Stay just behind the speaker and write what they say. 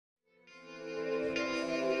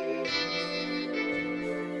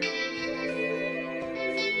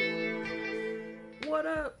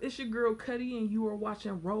It's your girl Cuddy, and you are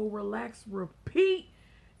watching Roll.Relax.Repeat.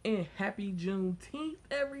 And happy Juneteenth,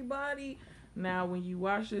 everybody. Now, when you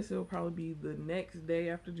watch this, it'll probably be the next day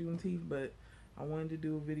after Juneteenth, but I wanted to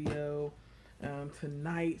do a video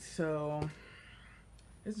tonight, so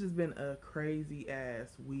it's just been a crazy ass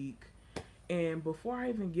week. And before I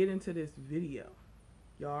even get into this video,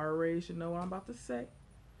 y'all already should know what I'm about to say.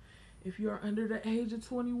 If you're under the age of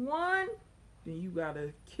 21, then you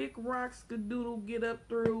gotta kick rock, skadoodle, get up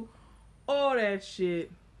through, all that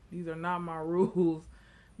shit. These are not my rules.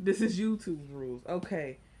 This is YouTube's rules.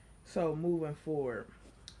 Okay, so moving forward,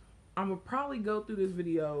 I'm gonna probably go through this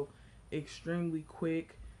video extremely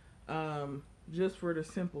quick, just for the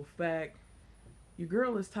simple fact your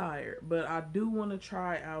girl is tired, but I do want to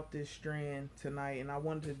try out this strand tonight, and I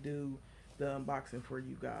wanted to do the unboxing for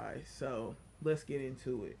you guys, so let's get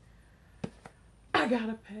into it. I got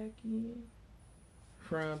a package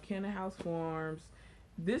from Canna Haus Farms.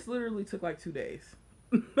 This literally took like 2 days.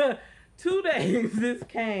 2 days this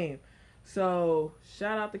came. So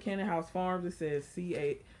shout out to Canna Haus Farms. It says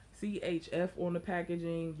CHF on the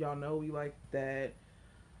packaging. Y'all know we like that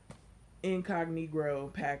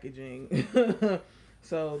incognito packaging.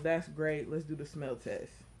 So that's great. Let's do the smell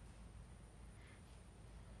test.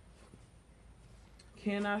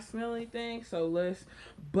 Can I smell anything? So let's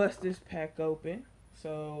bust this pack open.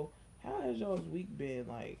 So how has y'all's week been?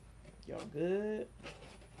 Like, y'all good?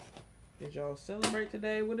 Did y'all celebrate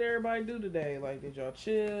today? What did everybody do today? Like, did y'all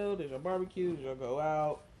chill? Did y'all barbecue? Did y'all go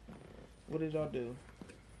out? What did y'all do?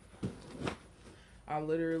 I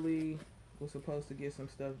literally was supposed to get some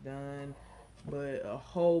stuff done, but a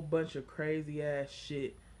whole bunch of crazy ass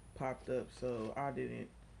shit popped up, so I didn't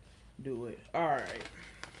do it. Alright.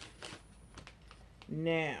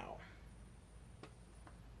 Now,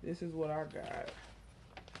 this is what I got.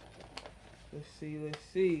 Let's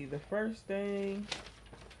see. The first thing,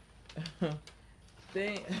 the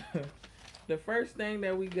first thing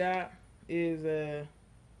that we got is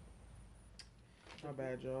my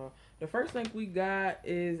bad, y'all. The first thing we got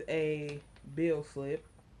is a bill slip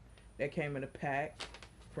that came in a pack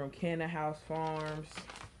from Canna Haus Farms.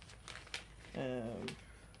 As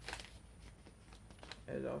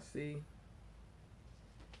y'all see.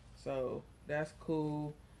 So that's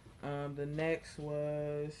cool. The next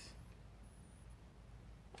was,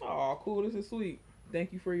 oh cool, this is sweet.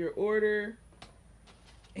 Thank you for your order.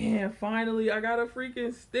 And finally I got a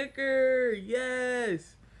freaking sticker.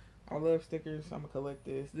 Yes, I love stickers. I'm gonna collect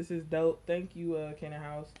this. This is dope. Thank you, Canna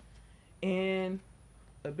Haus. And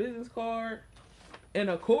a business card. And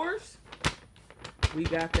of course, we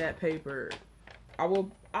got that paper. I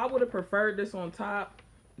would have preferred this on top,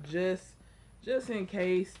 just in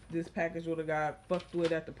case this package would have got fucked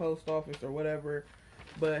with at the post office or whatever.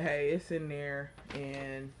 But hey, it's in there,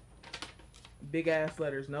 and big ass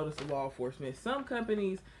letters, notice of law enforcement. Some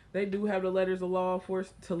companies, they do have the letters of law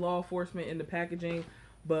enforcement in the packaging,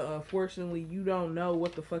 but unfortunately you don't know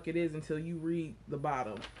what the fuck it is until you read the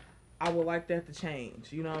bottom. I would like that to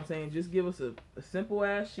change, you know what I'm saying? Just give us a simple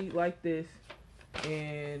ass sheet like this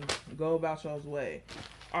and go about y'all's way.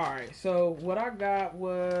 Alright, so what I got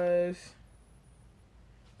was,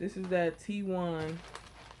 this is that T1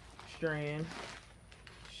 strand.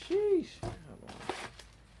 Sheesh.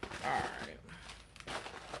 Alright.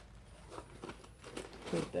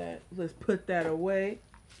 Let's put that away.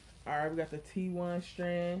 Alright, we got the T1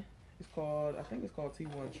 strand. It's called, I think it's called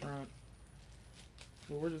T1 Trunk.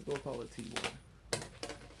 But we're just gonna call it T1.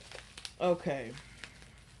 Okay.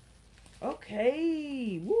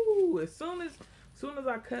 Okay. Woo! As soon as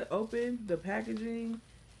I cut open the packaging,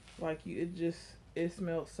 like it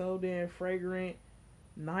smelled so damn fragrant.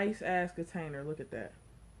 Nice ass container. Look at that.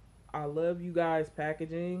 I love you guys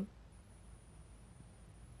packaging.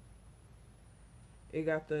 It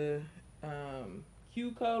got the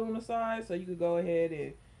Q code on the side, so you could go ahead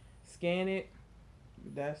and scan it.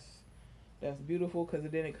 That's beautiful because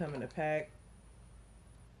it didn't come in a pack.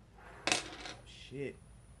 Shit.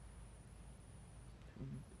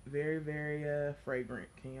 Very, very fragrant.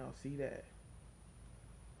 Can y'all see that?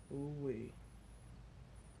 Ooh wee.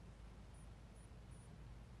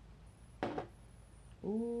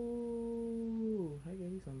 Ooh, I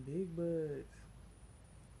gave you some big buds.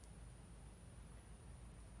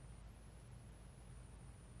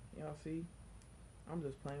 Y'all see? I'm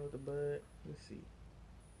just playing with the bud. Let's see.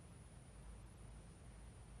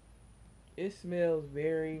 It smells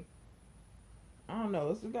very, I don't know,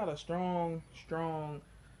 it's got a strong,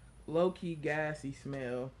 low-key gassy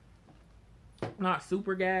smell. Not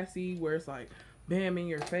super gassy where it's like bam in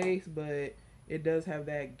your face, but it does have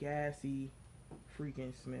that gassy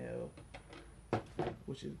freaking smell,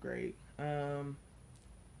 which is great.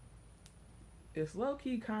 It's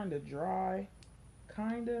low-key kind of dry,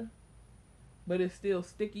 kind of, but it's still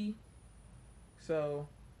sticky. So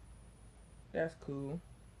that's cool.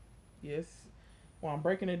 Yes. While I'm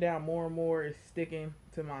breaking it down more and more, it's sticking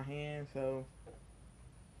to my hand. So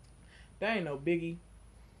that ain't no biggie.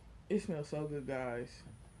 It smells so good, guys.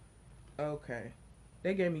 Okay.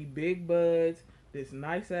 They gave me big buds. This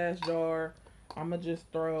nice ass jar. I'ma just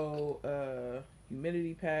throw a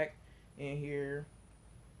humidity pack in here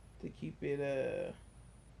to keep it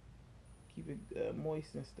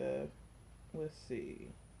moist and stuff. Let's see.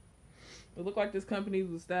 It looked like this company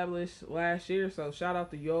was established last year, so shout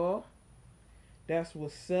out to y'all. That's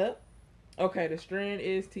what's up. Okay, the strand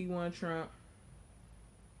is T1 Trump.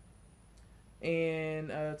 And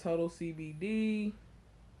total CBD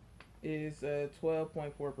is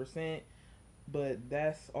 12.4%. But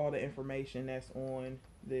that's all the information that's on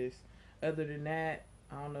this. Other than that,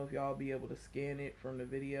 I don't know if y'all be able to scan it from the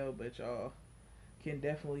video, but y'all can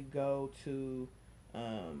definitely go to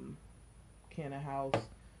Canna Haus.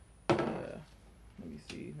 Let me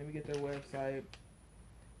see. Let me get their website.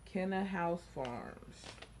 Canna Haus Farms.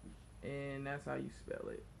 And that's how you spell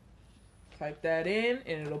it. Type that in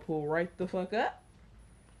and it'll pull right the fuck up.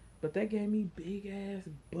 But they gave me big ass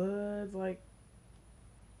buds, like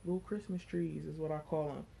little Christmas trees is what I call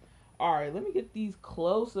them. Alright, let me get these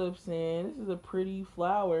close-ups in. This is a pretty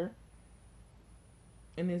flower.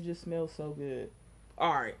 And it just smells so good.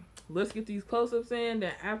 Alright, let's get these close-ups in.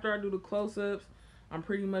 Then after I do the close-ups, I'm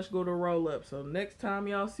pretty much going to roll up. So next time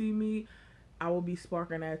y'all see me, I will be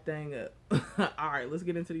sparking that thing up. Alright, let's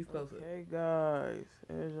get into these close-ups. Okay, guys.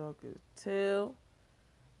 As y'all can tell,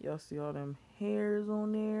 y'all see all them hairs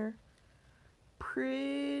on there.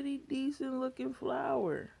 Pretty decent looking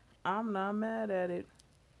flower. I'm not mad at it.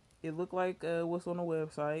 It looked like what's on the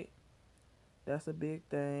website. That's a big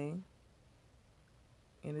thing.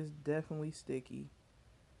 And it's definitely sticky.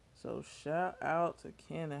 So shout out to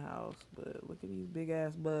Canna Haus. But look at these big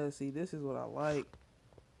ass buds. See, this is what I like.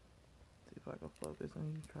 See if I can focus. Let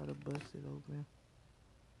me try to bust it open.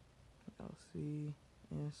 Y'all see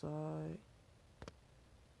inside.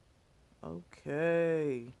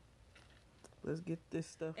 Okay. Let's get this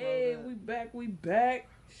stuff. Hey, we back.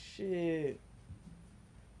 Shit.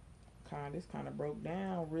 This kind of broke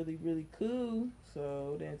down really cool.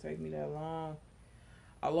 So it didn't take me that long.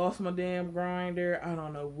 I lost my damn grinder. I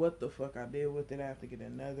don't know what the fuck I did with it. I have to get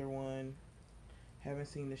another one. Haven't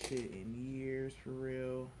seen the shit in years, for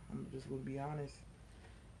real. I'm just gonna be honest.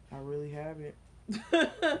 I really haven't.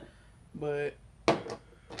 But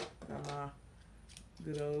got my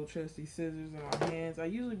good old trusty scissors in my hands. I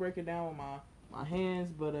usually break it down with my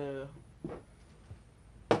hands, but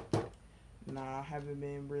nah, I haven't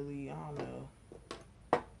been really, I don't know,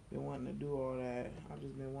 been wanting to do all that. I've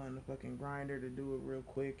just been wanting the fucking grinder to do it real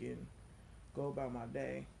quick and go about my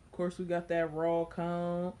day. Of course, we got that raw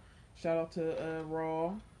cone. Shout out to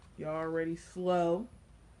Raw. Y'all already slow.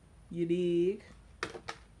 You dig?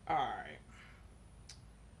 Alright.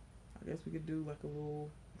 I guess we could do like a little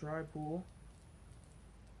dry pull.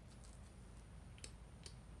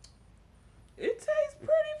 It tastes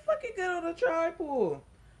pretty fucking good on a dry pull.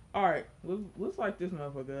 Alright, let's light this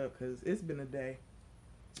motherfucker up because it's been a day.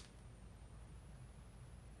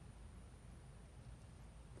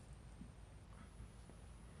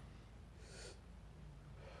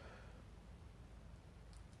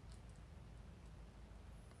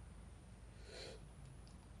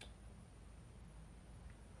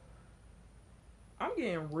 I'm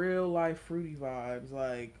getting real life fruity vibes,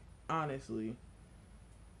 like, honestly.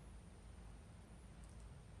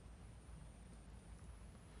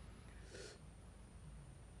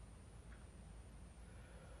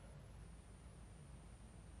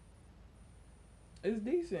 It's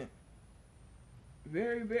decent.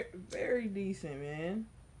 Very decent, man.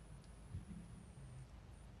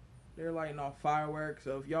 They're lighting off fireworks,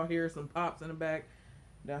 so if y'all hear some pops in the back,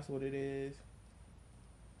 that's what it is.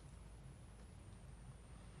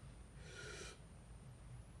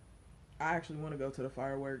 I actually want to go to the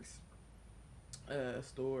fireworks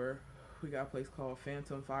store. We got a place called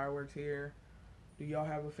Phantom Fireworks here. Do y'all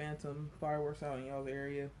have a Phantom Fireworks out in y'all's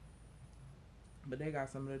area? But they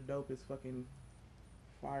got some of the dopest fucking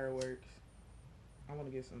fireworks. I want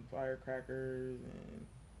to get some firecrackers and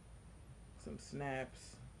some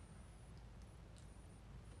snaps.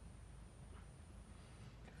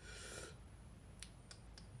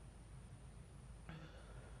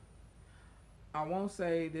 I won't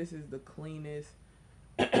say this is the cleanest.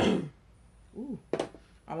 Ooh.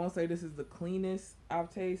 I won't say this is the cleanest I've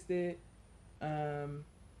tasted. But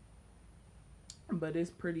it's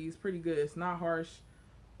pretty good. It's not harsh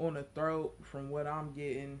on the throat from what I'm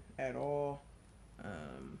getting at all.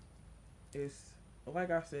 Um, it's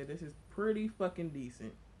like I said, this is pretty fucking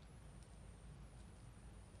decent.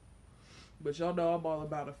 But y'all know I'm all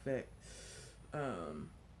about effect. Um,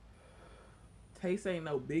 taste ain't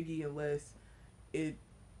no biggie unless it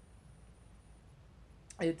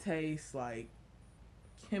tastes like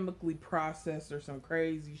chemically processed or some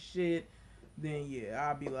crazy shit. Then yeah,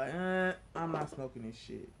 I'll be like, I'm not smoking this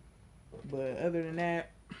shit. But other than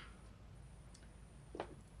that,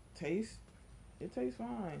 it tastes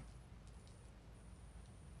fine.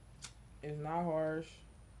 It's not harsh.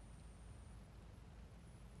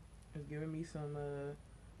 It's giving me some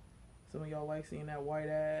of y'all like seeing that white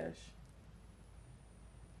ash.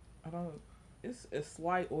 I don't. It's a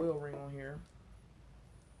slight oil ring on here.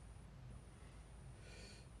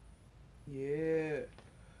 Yeah.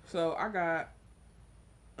 So I got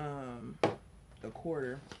the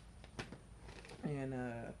quarter, and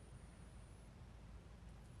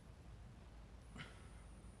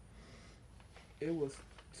it was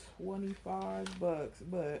 $25,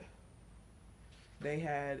 but they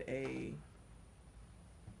had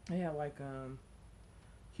like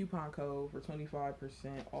coupon code for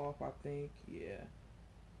 25% off, I think. Yeah.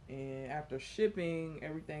 And after shipping,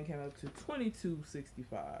 everything came up to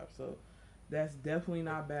 $22.65. So that's definitely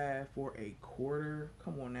not bad for a quarter.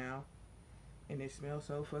 Come on now. And it smells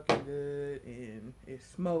so fucking good, and it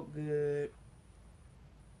smoked good.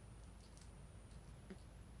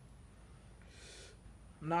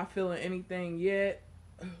 I'm not feeling anything yet,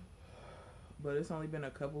 but it's only been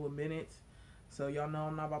a couple of minutes. So y'all know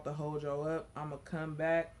I'm not about to hold y'all up. I'm going to come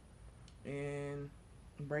back and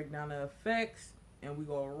break down the effects, and we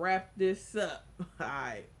going to wrap this up.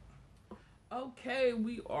 Alright. Okay,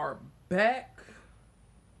 we are back.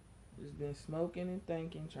 Just been smoking and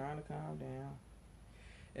thinking, trying to calm down.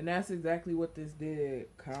 And that's exactly what this did.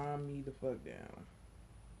 Calm me the fuck down.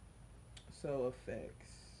 So, effects.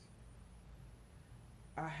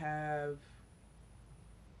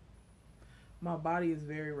 My body is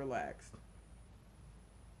very relaxed.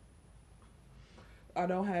 I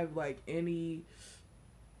don't have like any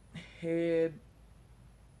head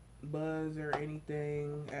buzz or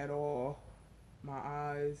anything at all. My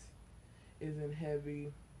eyes isn't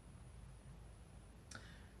heavy.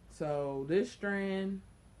 So this strand,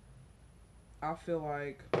 I feel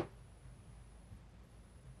like,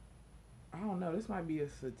 I don't know, this might be a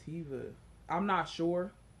sativa. I'm not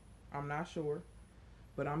sure,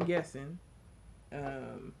 but I'm guessing.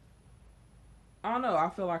 I don't know, I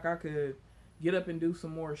feel like I could get up and do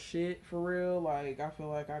some more shit for real. Like, I feel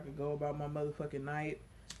like I could go about my motherfucking night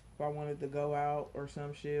if I wanted to go out or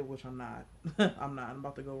some shit, which I'm not. I'm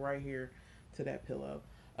about to go right here to that pillow.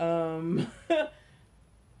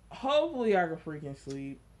 Hopefully I can freaking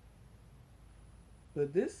sleep.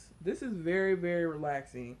 But this is very, very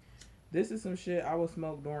relaxing. This is some shit I would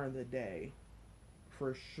smoke during the day.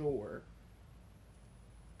 For sure.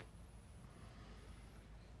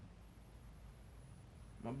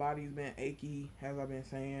 My body's been achy, as I've been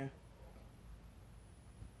saying.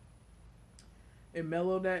 It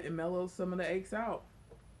mellowed some of the aches out.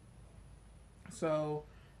 So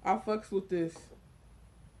I fucks with this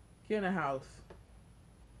Canna Haus.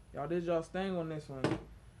 Y'all did y'all's thing on this one.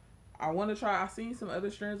 I want to try. I seen some other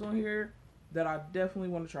strands on here that I definitely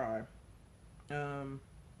want to try.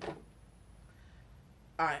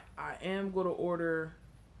 I am going to order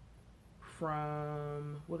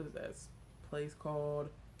from, what is that place called?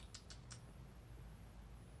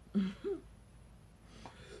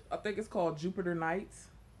 I think it's called Jupiter Nights.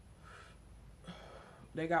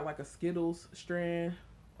 They got like a Skittles strand.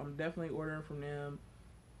 I'm definitely ordering from them.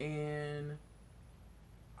 And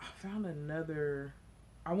I found another.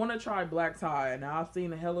 I want to try black tie. Now I've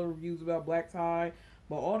seen a hella reviews about black tie,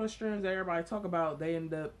 but all the strands that everybody talk about, they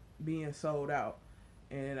end up being sold out,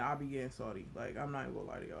 and I'll be getting salty. Like, I'm not even gonna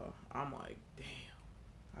lie to y'all. I'm like,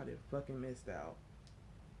 damn, I did fucking missed out.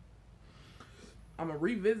 I'm gonna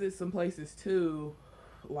revisit some places too,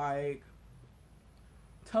 like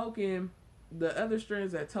Token. The other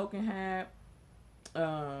strands that Token had,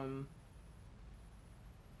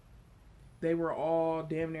 they were all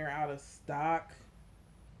damn near out of stock.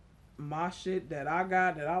 My shit that I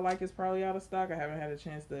got that I like is probably out of stock. I haven't had a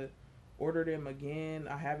chance to order them again.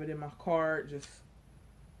 I have it in my cart. Just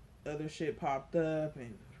other shit popped up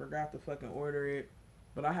and forgot to fucking order it.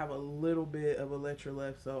 But I have a little bit of Electra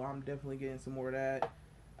left, so I'm definitely getting some more of that.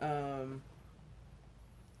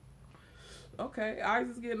 Okay, eyes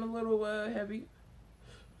is getting a little heavy.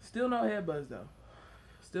 Still no head buzz though.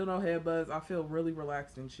 Still no head buzz. I feel really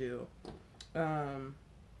relaxed and chill.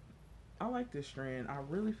 I like this strand. I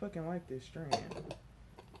really fucking like this strand.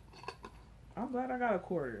 I'm glad I got a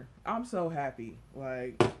quarter. I'm so happy.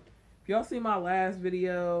 Like, if y'all see my last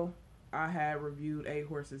video, I had reviewed 8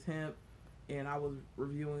 Horses Hemp, and I was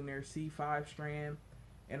reviewing their C5 strand,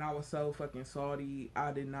 and I was so fucking salty.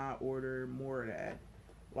 I did not order more of that.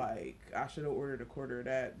 Like, I should have ordered a quarter of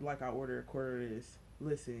that, like I ordered a quarter of this.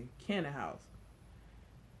 Listen, Canna Haus.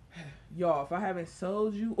 Y'all, if I haven't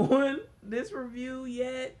sold you on this review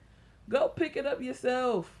yet, go pick it up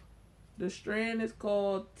yourself. The strand is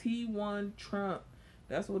called T1 Trump.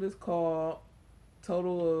 That's what it's called.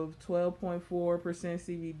 Total of 12.4%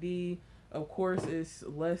 CBD. Of course, it's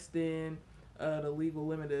less than the legal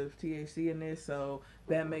limit of THC in this, so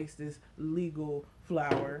that makes this legal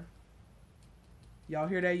flower. Y'all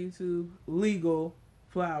hear that, YouTube? Legal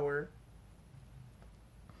flower.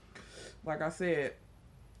 Like I said,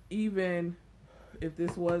 even if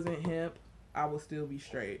this wasn't hemp, I would still be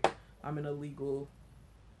straight. I'm in a legal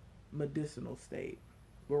medicinal state.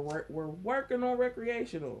 We're working on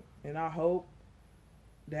recreational, and I hope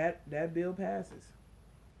that bill passes.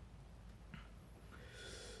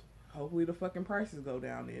 Hopefully the fucking prices go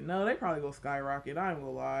down there. No, they probably go skyrocket. I ain't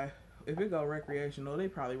gonna lie. If it go recreational, they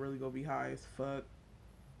probably really gonna be high as fuck.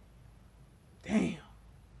 Damn.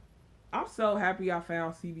 I'm so happy I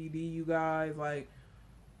found CBD, you guys. Like,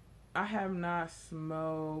 I have not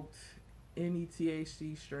smoked any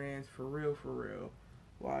THC strands for real.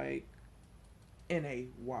 Like, in a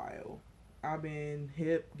while. I've been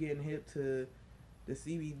getting hip to the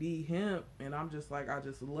CBD hemp, and I'm just like, I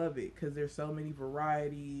just love it because there's so many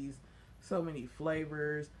varieties, so many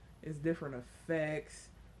flavors, it's different effects.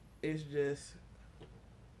 It's just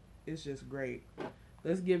great.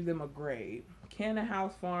 Let's give them a grade. Canna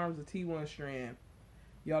Haus Farms, a T1 strand.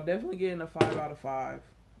 Y'all definitely getting a 5 out of 5.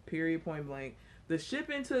 Period, point blank. The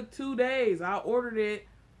shipping took 2 days. I ordered it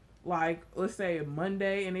like, let's say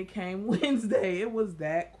Monday, and it came Wednesday. It was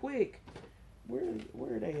that quick. Where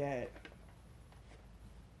are they at?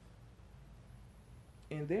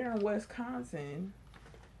 And they're in Wisconsin.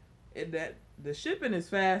 That the shipping is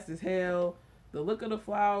fast as hell. The look of the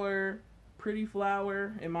flower, pretty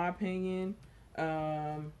flower in my opinion.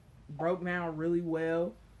 Broke down really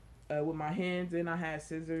well. With my hands in, I had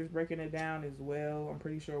scissors breaking it down as well. I'm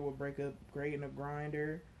pretty sure it will break up great in a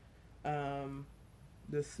grinder.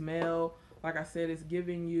 The smell, like I said, it's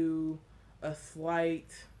giving you a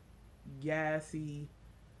slight gassy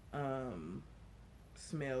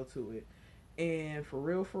smell to it. And for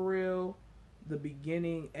real, the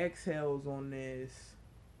beginning exhales on this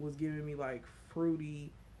was giving me like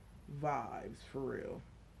fruity vibes, for real.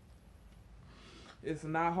 It's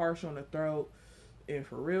not harsh on the throat. And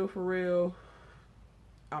for real,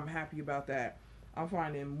 I'm happy about that. I'm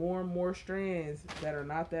finding more and more strands that are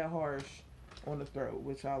not that harsh on the throat,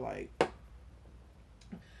 which I like.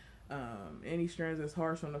 Any strands that's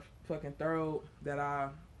harsh on the fucking throat that I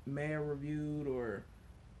may have reviewed, or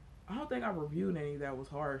I don't think I've reviewed any that was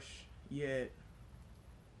harsh yet,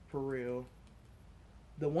 for real.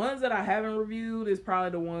 The ones that I haven't reviewed is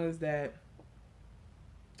probably the ones that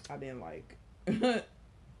I didn't like.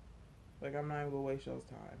 Like, I'm not even gonna waste y'all's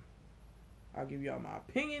time. I'll give y'all my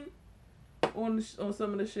opinion on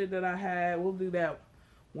some of the shit that I had. We'll do that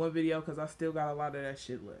one video because I still got a lot of that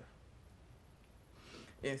shit left.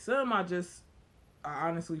 And some I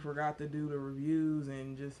honestly forgot to do the reviews,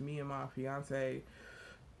 and just me and my fiance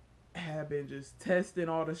have been just testing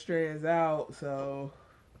all the strands out, so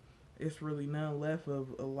it's really none left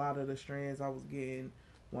of a lot of the strands I was getting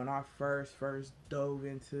when I first dove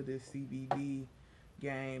into this CBD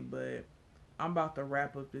game. But I'm about to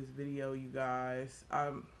wrap up this video, you guys.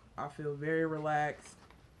 I feel very relaxed.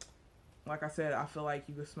 Like I said, I feel like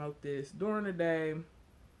you can smoke this during the day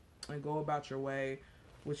and go about your way,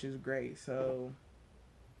 which is great. So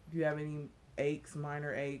if you have any aches,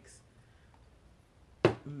 minor aches,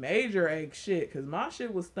 major ache shit, because my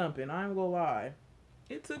shit was thumping, I ain't gonna lie.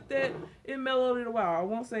 It mellowed it out. I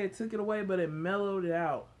won't say it took it away, but it mellowed it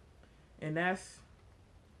out. And that's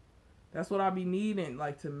what I be needing,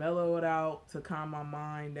 like, to mellow it out, to calm my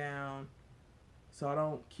mind down, so I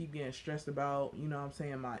don't keep getting stressed about, you know what I'm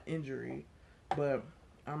saying, my injury. But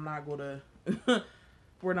I'm not gonna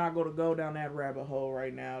we're not gonna go down that rabbit hole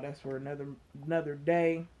right now. That's for another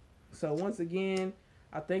day. So once again,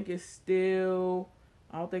 I don't think it's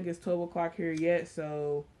 12 o'clock here yet.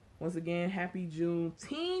 So once again, happy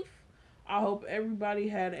Juneteenth. I hope everybody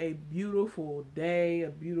had a beautiful day, a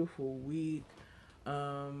beautiful week.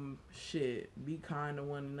 Be kind to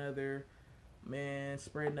one another, man.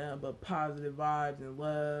 Spread nothing but positive vibes and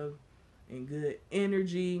love and good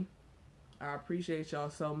energy. I appreciate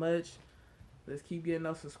y'all so much. Let's keep getting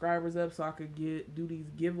those subscribers up so I could do these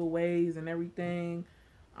giveaways and everything.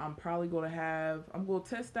 I'm probably going to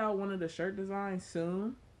test out one of the shirt designs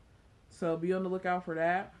soon. So be on the lookout for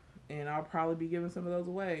that. And I'll probably be giving some of those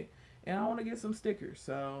away. And I want to get some stickers.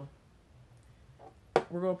 So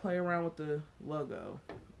we're going to play around with the logo.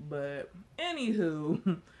 But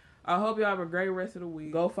anywho, I hope y'all have a great rest of the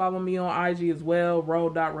week. Go follow me on IG as well.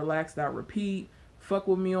 Roll.Relax.Repeat. Fuck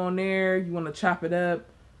with me on there. You want to chop it up?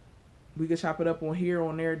 We can chop it up on here,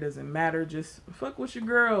 on there. It doesn't matter. Just fuck with your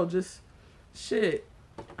girl. Just shit.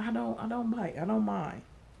 I don't bite. I don't mind.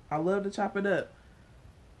 I love to chop it up.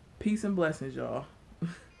 Peace and blessings, y'all.